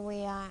of who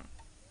we are.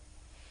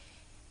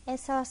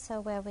 It's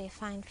also where we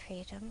find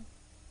freedom.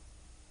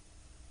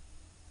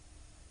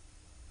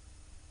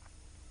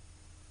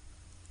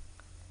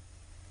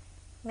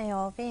 May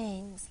all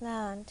beings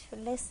learn to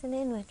listen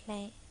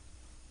inwardly.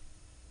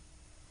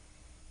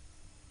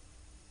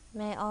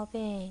 May all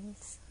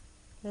beings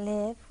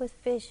live with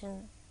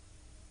vision.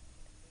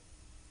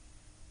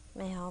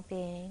 May all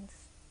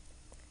beings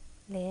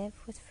live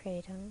with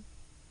freedom.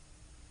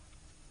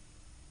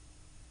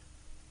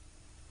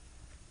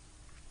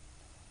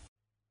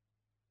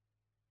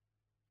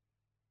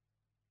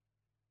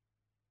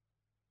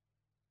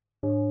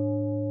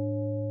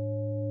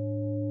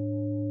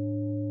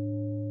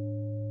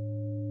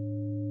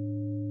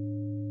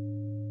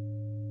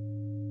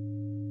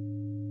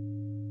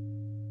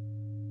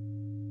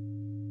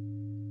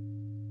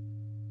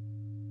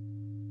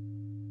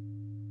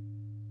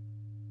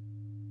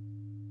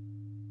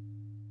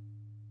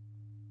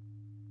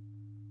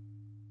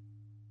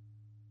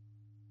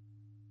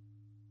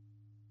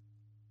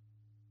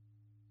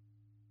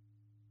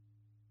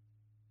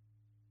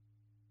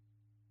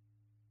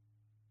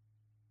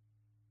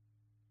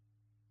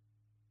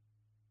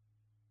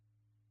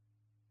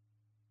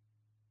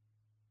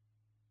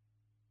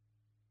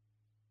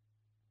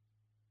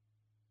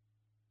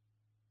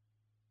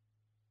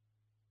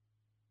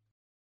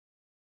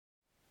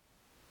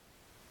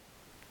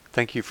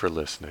 Thank you for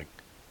listening.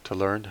 To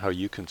learn how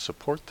you can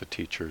support the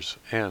teachers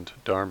and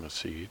Dharma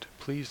Seed,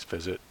 please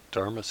visit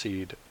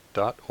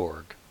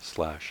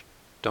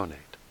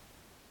dharmaseed.org/donate.